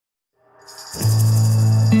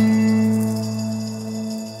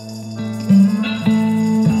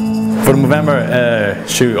For the Movember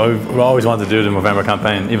shoot, I always wanted to do the Movember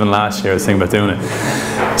campaign. Even last year I was thinking about doing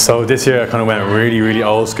it. So this year I kind of went really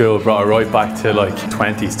old school, brought it right back to like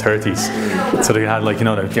 20s, 30s. So they had like, you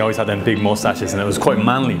know, they always had them big mustaches and it was quite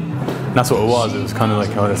manly. And that's what it was. It was kind of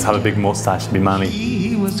like, oh, let's have a big mustache and be manly.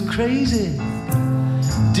 He was crazy,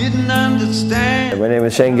 didn't understand. My name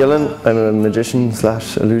is Shane Gillen. I'm a magician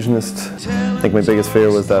slash illusionist. I think my biggest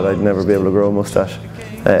fear was that I'd never be able to grow a mustache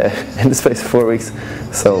in the space of 4 weeks.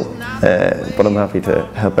 So, but I'm happy to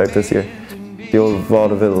help out this year. The old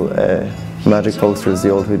vaudeville magic posters, the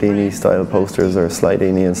old Houdini style posters or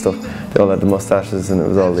Slidini and stuff, they all had the mustaches and it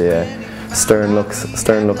was all the stern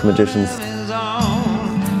look magicians.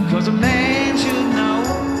 Cause a man should know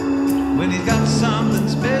when he's got something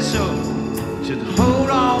special, should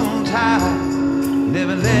hold on tight,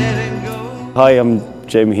 never let it go. Hi, I'm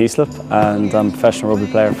Jamie Heaslip and I'm a professional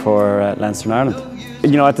rugby player for Leinster and Ireland.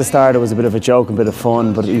 You know, at the start it was a bit of a joke, a bit of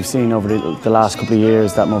fun, but you've seen over the last couple of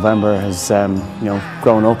years that Movember has you know,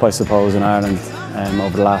 grown up, I suppose, in Ireland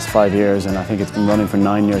over the last 5 years, and I think it's been running for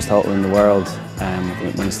 9 years total in the world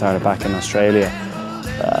when it started back in Australia.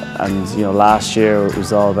 And you know, last year it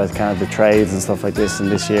was all about kind of the trades and stuff like this,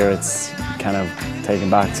 and this year it's kind of taken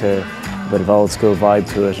back to a bit of old school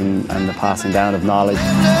vibe to it and the passing down of knowledge.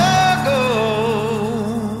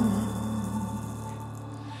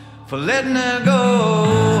 For letting her go.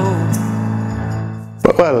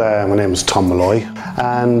 Well, my name is Tom Malloy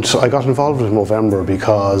and I got involved with Movember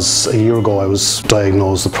because a year ago I was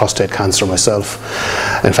diagnosed with prostate cancer myself.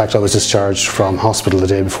 In fact, I was discharged from hospital the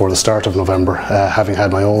day before the start of November, having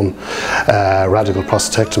had my own radical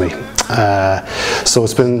prostatectomy. So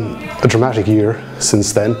it's been a dramatic year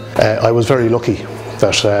since then. I was very lucky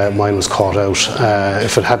that mine was caught out.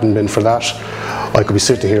 If it hadn't been for that, I could be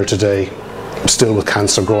sitting here today still with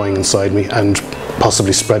cancer growing inside me and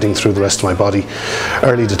possibly spreading through the rest of my body.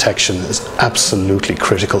 Early detection is absolutely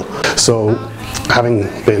critical. So having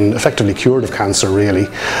been effectively cured of cancer, really,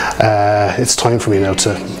 it's time for me now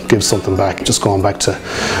to give something back. Just going back to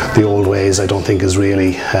the old ways I don't think is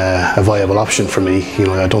really a viable option for me. You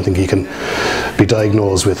know, I don't think you can be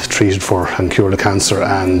diagnosed with, treated for and cured of cancer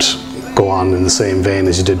and go on in the same vein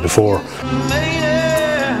as you did before.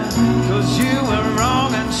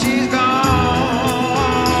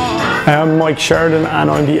 I'm Mike Sheridan and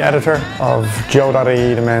I'm the editor of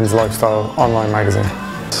Joe.ie, the men's lifestyle online magazine.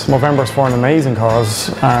 Movember's for an amazing cause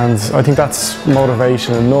and I think that's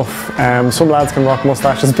motivation enough. Some lads can rock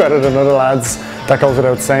moustaches better than other lads, that goes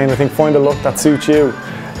without saying. I think find a look that suits you.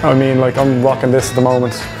 I mean, like I'm rocking this at the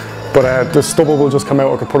moment, but the stubble will just come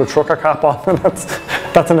out. I could put a trucker cap on and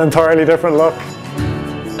that's an entirely different look.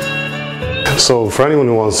 So for anyone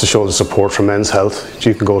who wants to show the support for men's health,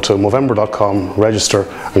 you can go to Movember.com, register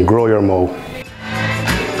and grow your mo.